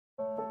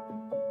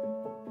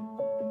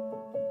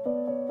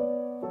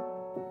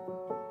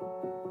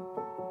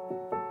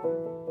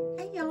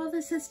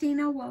this is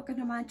Dina. Welcome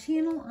to my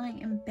channel. I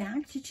am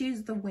back to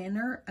choose the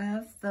winner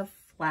of the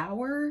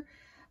flower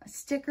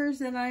stickers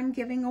that I'm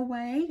giving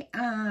away.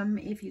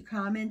 If you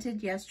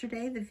commented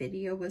yesterday, the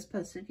video was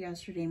posted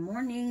yesterday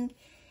morning,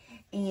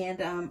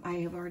 and I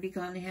have already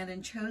gone ahead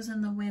and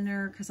chosen the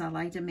winner because I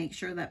like to make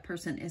sure that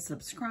person is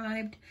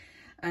subscribed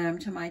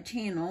to my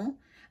channel.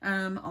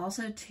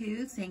 Also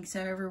too, thanks to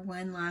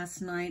everyone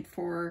last night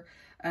for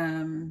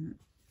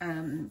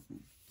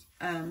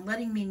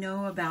letting me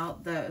know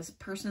about the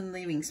person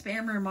leaving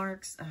spam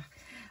remarks.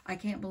 I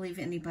can't believe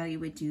anybody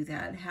would do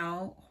that.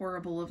 How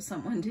horrible of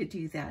someone to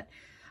do that.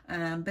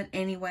 But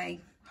anyway,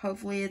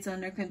 hopefully it's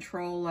under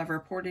control. I've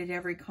reported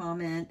every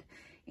comment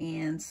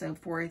and so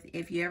forth.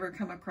 If you ever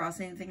come across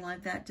anything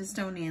like that, just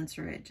don't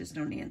answer it. Just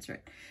don't answer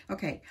it.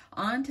 Okay,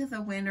 on to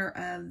the winner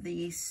of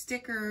the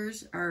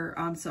stickers, or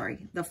I'm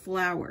sorry, the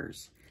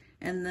flowers.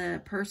 And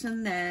the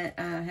person that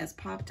has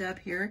popped up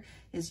here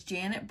is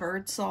Janet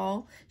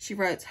Birdsall. She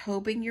writes,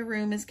 hoping your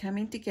room is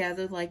coming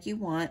together like you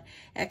want.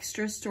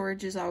 Extra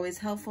storage is always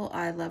helpful.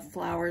 I love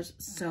flowers.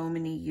 So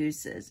many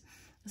uses.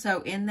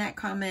 So in that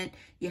comment,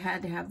 you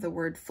had to have the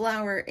word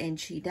flower, and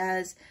she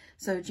does.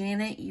 So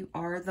Janet, you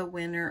are the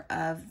winner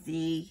of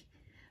the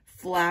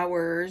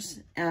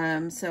flowers.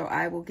 So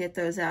I will get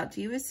those out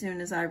to you as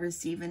soon as I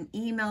receive an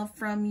email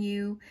from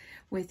you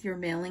with your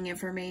mailing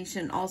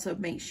information. Also,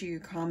 make sure you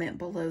comment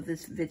below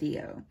this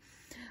video.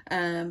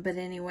 But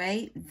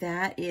anyway,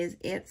 that is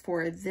it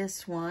for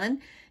this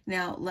one.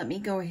 Now, let me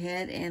go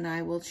ahead and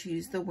I will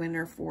choose the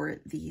winner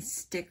for the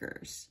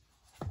stickers.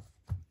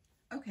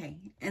 Okay,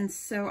 and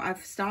so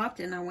I've stopped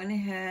and I went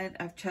ahead.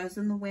 I've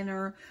chosen the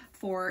winner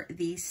for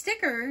the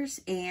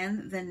stickers,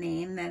 and the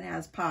name that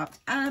has popped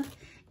up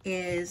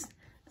is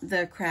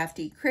the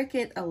Crafty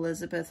Cricket,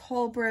 Elizabeth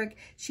Holbrook.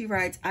 She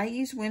writes, I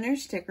use winter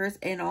stickers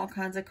and all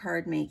kinds of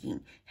card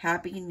making.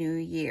 Happy New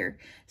Year.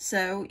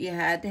 So you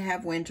had to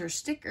have winter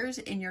stickers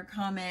in your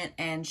comment,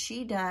 and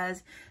she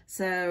does.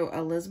 So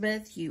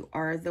Elizabeth, you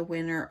are the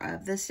winner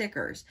of the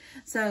stickers.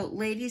 So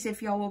ladies,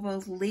 if y'all will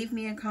both leave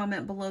me a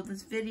comment below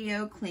this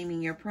video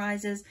claiming your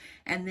prizes,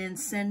 and then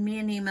send me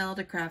an email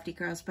to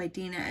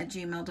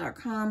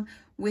craftycraftsbydina@gmail.com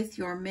with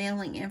your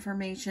mailing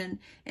information,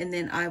 and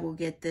then I will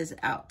get this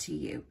out to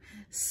you.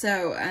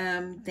 So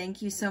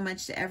thank you so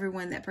much to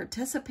everyone that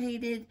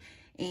participated,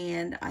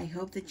 and I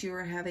hope that you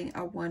are having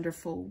a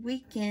wonderful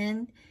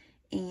weekend.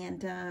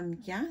 And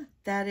yeah,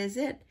 that is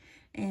it.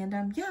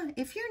 And yeah,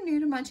 if you're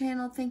new to my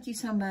channel, thank you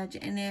so much.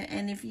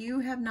 And if you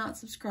have not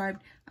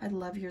subscribed, I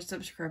love your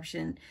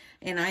subscription.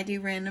 And I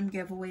do random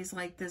giveaways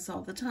like this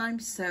all the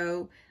time,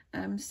 so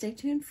stay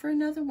tuned for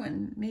another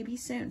one, maybe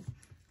soon.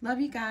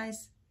 Love you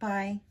guys.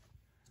 Bye.